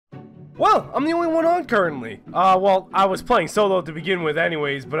Well, I'm the only one on currently. Well, I was playing solo to begin with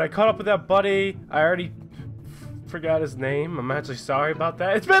anyways, but I caught up with that buddy. I already forgot his name. I'm actually sorry about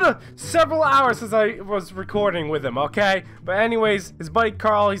that. It's been several hours since I was recording with him, okay? But anyways, his buddy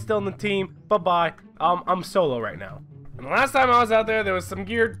Carl, he's still in the team. Bye-bye. I'm solo right now. And the last time I was out there was some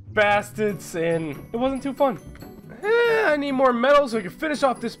geared bastards, and it wasn't too fun. I need more metal so I can finish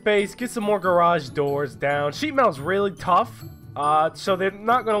off this base, get some more garage doors down. Sheet metal's really tough, so they're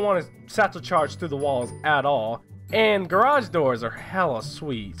not going to want to satchel charge through the walls at all. And garage doors are hella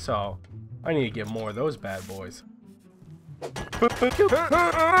sweet, so I need to get more of those bad boys.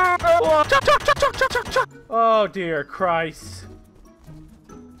 Oh dear Christ.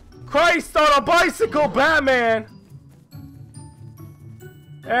 Christ on a bicycle, Batman!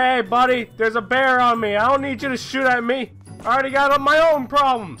 Hey buddy, there's a bear on me. I don't need you to shoot at me. I already got my own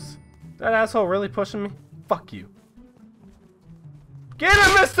problems. That asshole really pushing me? Fuck you. Get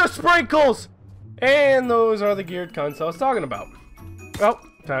him, Mr. Sprinkles! And those are the geared cunts I was talking about. Well,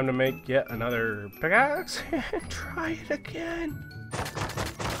 time to make yet another pickaxe and try it again.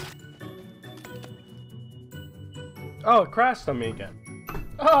 Oh, it crashed on me again.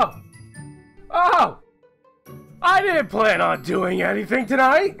 Oh! Oh! I didn't plan on doing anything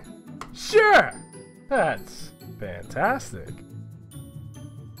tonight! Sure! That's fantastic.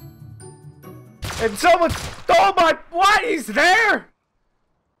 And someone stole my... What? He's there?!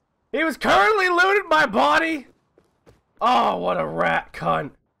 He was currently looting my body?! Oh, what a rat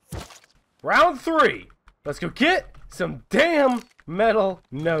cunt. Round 3. Let's go get some damn metal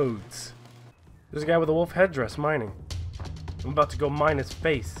nodes. There's a guy with a wolf headdress mining. I'm about to go mine his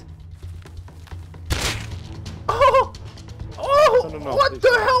face. Oh! Oh! No, what the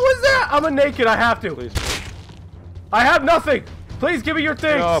hell was that? I'm a naked, I have to. Please. I have nothing. Please give me your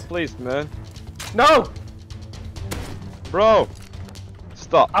things. No, please, man. No! Bro!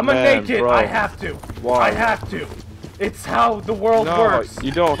 Stop, I'm man, a naked, bro. I have to. Why? I have to. It's how the world works.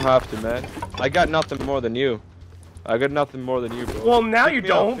 You don't have to, man. I got nothing more than you. I got nothing more than you, bro. Well, now pick you me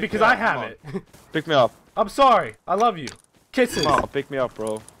don't, up, because I have it. Pick me up. I'm sorry. I love you. Kisses. Come on, pick me up,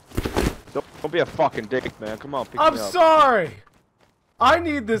 bro. Don't be a fucking dick, man. Come on, pick me up. I'm sorry. I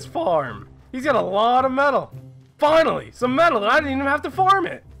need this farm. He's got a lot of metal. Finally, some metal that I didn't even have to farm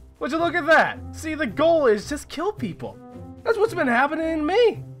it. Would you look at that? See, the goal is just kill people. That's what's been happening to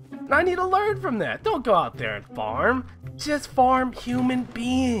me. And I need to learn from that. Don't go out there and farm. Just farm human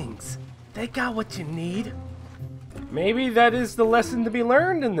beings. They got what you need. Maybe that is the lesson to be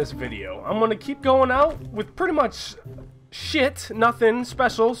learned in this video. I'm gonna keep going out with pretty much shit, nothing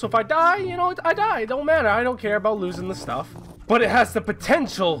special. So if I die, you know, I die. It don't matter. I don't care about losing the stuff. But it has the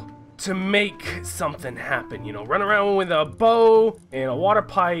potential to make something happen. You know, run around with a bow and a water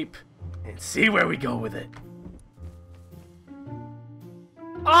pipe and see where we go with it.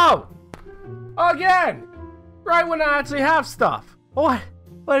 Oh! Again! Right when I actually have stuff. What?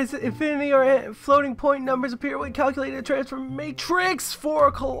 What is it? Infinity or floating point numbers appear when calculating a transfer matrix for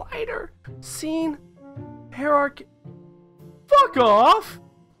a collider. Scene. Hierarchy. Fuck off!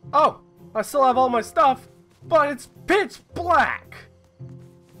 Oh, I still have all my stuff, but it's pitch black.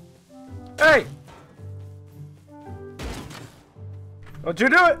 Hey! Don't you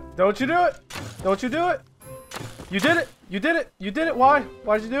do it! Don't you do it! Don't you do it! You did it! You did it! You did it! Why?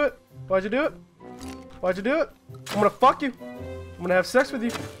 Why'd you do it? Why'd you do it? Why'd you do it? I'm gonna fuck you! I'm gonna have sex with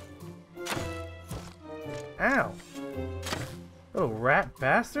you! Ow! Little rat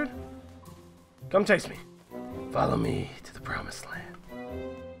bastard! Come chase me! Follow me to the promised land.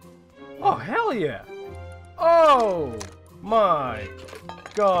 Oh, hell yeah! Oh! My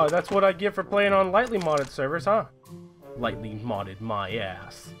God, that's what I get for playing on lightly modded servers, huh? Lightly modded my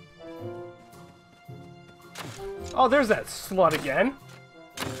ass. Oh, there's that slut again.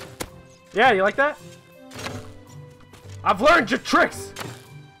 Yeah, you like that? I've learned your tricks,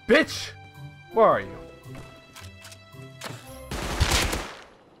 bitch. Where are you?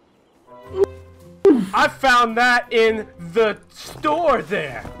 I found that in the store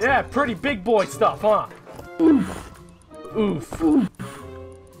there. Yeah, pretty big boy stuff, huh? Oof.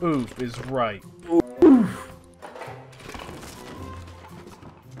 Oof is right.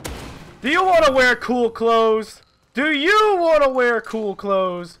 Do you want to wear cool clothes? Do you want to wear cool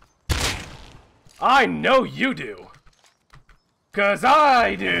clothes? I know you do. 'Cause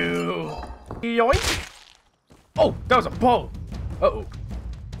I do. Yoink. Oh, that was a bow. Uh-oh.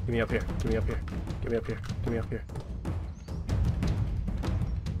 Get me up here. Get me up here. Get me up here. Get me up here.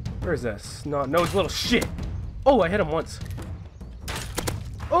 Where's that snot-nosed little shit? Oh, I hit him once.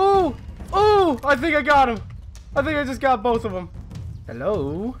 Oh! Oh! I think I got him. I think I just got both of them.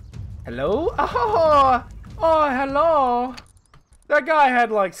 Hello? Hello? Oh! Oh, hello! That guy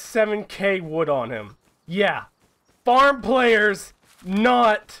had like 7K wood on him. Yeah. Farm players,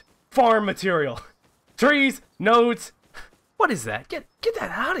 not farm material. Trees, nodes. What is that? Get that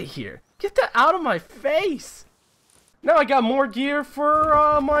out of here. Get that out of my face. Now I got more gear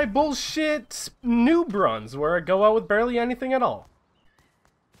for my bullshit noob runs where I go out with barely anything at all.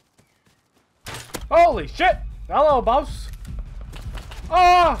 Holy shit! Hello, boss.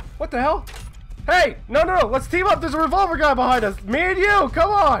 Oh, what the hell? Hey, no, let's team up. There's a revolver guy behind us. Me and you,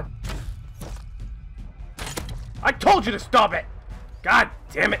 come on. I told you to stop it. God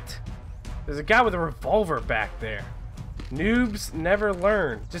damn it. There's a guy with a revolver back there. Noobs never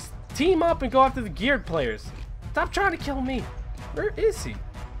learn. Just team up and go after the geared players. Stop trying to kill me. Where is he?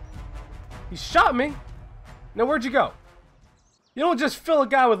 He shot me. Now where'd you go? You don't just fill a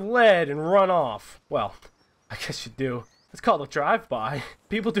guy with lead and run off. Well, I guess you do. It's called a drive-by.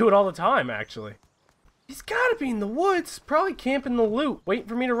 People do it all the time, actually. He's gotta be in the woods, probably camping the loot, waiting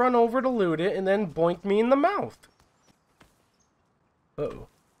for me to run over to loot it and then boink me in the mouth. Uh-oh.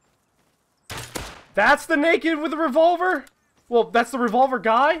 That's the naked with the revolver? Well, that's the revolver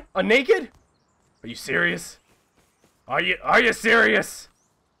guy? A naked? Are you serious? Are you serious?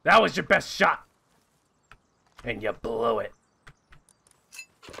 That was your best shot. And you blew it.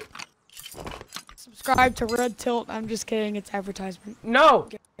 Subscribe to Red Tilt. I'm just kidding. It's advertisement. No!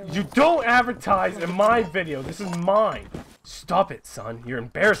 You don't advertise in my video. This is mine. Stop it, son. You're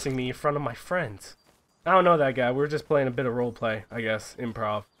embarrassing me in front of my friends. I don't know that guy. We're just playing a bit of roleplay, I guess.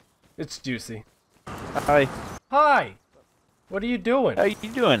 Improv. It's juicy. Hi. Hi! What are you doing? How you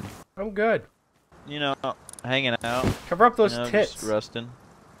doing? I'm good. You know, hanging out. Cover up those tits. Just resting.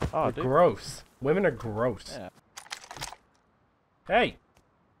 Oh, They're dude. gross. Women are gross. Yeah. Hey!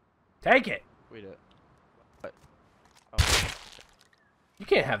 Take it! Wait a... What? You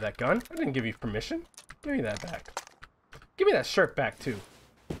can't have that gun. I didn't give you permission. Give me that back. Give me that shirt back, too.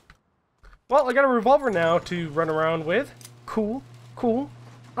 Well, I got a revolver now to run around with. Cool. Cool.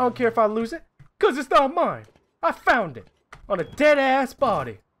 I don't care if I lose it, because it's not mine. I found it on a dead-ass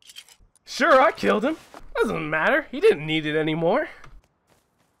body. Sure, I killed him. Doesn't matter. He didn't need it anymore.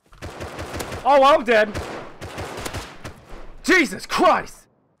 Oh, I'm dead. Jesus Christ!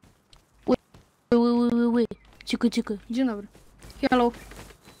 Wait. Chico. Dzień dobry. Hello.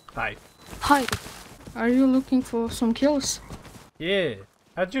 Hi. Hi. Are you looking for some kills? Yeah.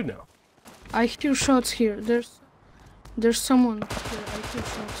 How'd you know? I hear shots here. There's someone here. I hear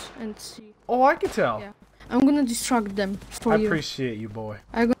shots and see. Oh, I can tell. Yeah. I'm gonna distract them for you. I appreciate you, boy.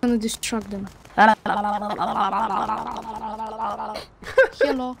 I'm gonna distract them.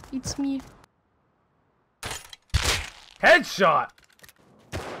 Hello, it's me. Headshot!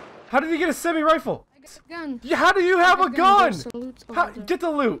 How did he get a semi-rifle? I got a gun. Yeah, how do you have a gun? There's a loot over How, there. get the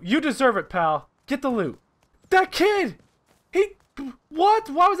loot. You deserve it, pal. Get the loot. That kid! What?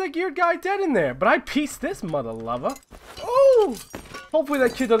 Why was that geared guy dead in there? But I pieced this mother lover. Oh! Hopefully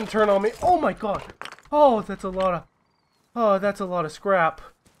that kid doesn't turn on me. Oh my god. Oh, that's a lot of scrap.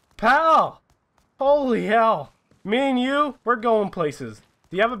 Pal! Holy hell. Me and you, we're going places.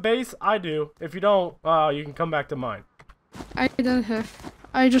 Do you have a base? I do. If you don't, you can come back to mine. I don't have.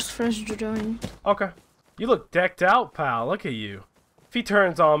 I just fresh joined. Okay. You look decked out, pal. Look at you. If he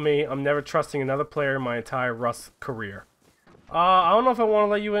turns on me, I'm never trusting another player in my entire Rust career. I don't know if I want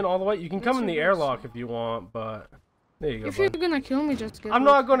to let you in all the way. You can come in the airlock if you want, but... There you go, If bud. you're gonna kill me, just get I'm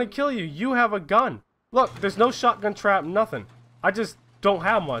not going to kill you. You have a gun. Look, there's no shotgun trap, nothing. I just don't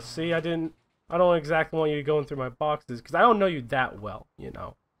have much. See, I don't exactly want you to go in through my boxes, because I don't know you that well, you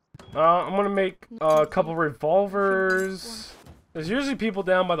know. I'm going to make a couple revolvers. There's usually people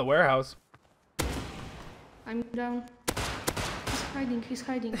down by the warehouse. I'm down. He's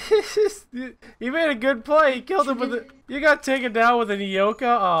hiding. You made a good play. You killed him with a... You got taken down with an Ioka?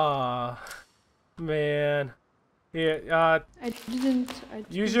 Aw. Man. Here, I didn't.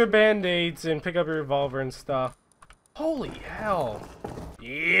 use your band-aids and pick up your revolver and stuff. Holy hell.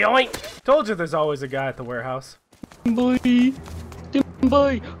 Yoink! Told you there's always a guy at the warehouse. Boy.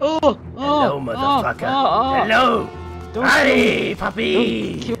 Oh. Hello, motherfucker. Hello. Hi,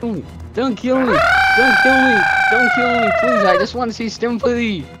 puppy. Don't kill me! Don't kill me! Don't kill me, please! I just want to see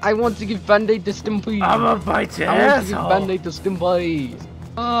Stimpy! I want to give Band-Aid to Stimpy! I'm a bite your I want to give asshole. Band-Aid to Stimpy!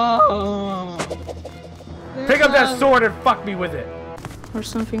 Oh. Pick up that sword and fuck me with it. Or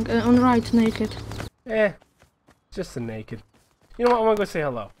something. On right, naked. Just a naked. You know what? I'm gonna go say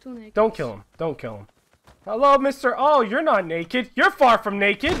hello. Two naked. Don't kill him. Don't kill him. Hello, Mr. Oh, you're not naked. You're far from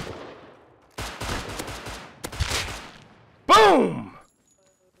naked. Boom!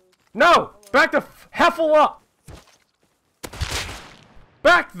 No! Back the heffle up!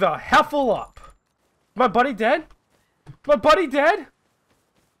 Back the heffle up! My buddy dead? My buddy dead?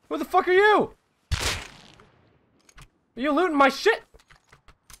 Who the fuck are you? Are you looting my shit?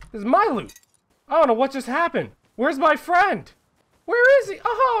 This is my loot. I don't know what just happened. Where's my friend? Where is he?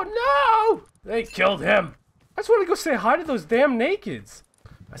 Oh no! They killed him. I just want to go say hi to those damn nakeds.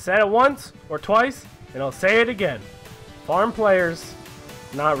 I said it once or twice, and I'll say it again. Farm players,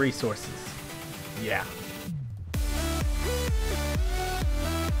 not resources. Yeah.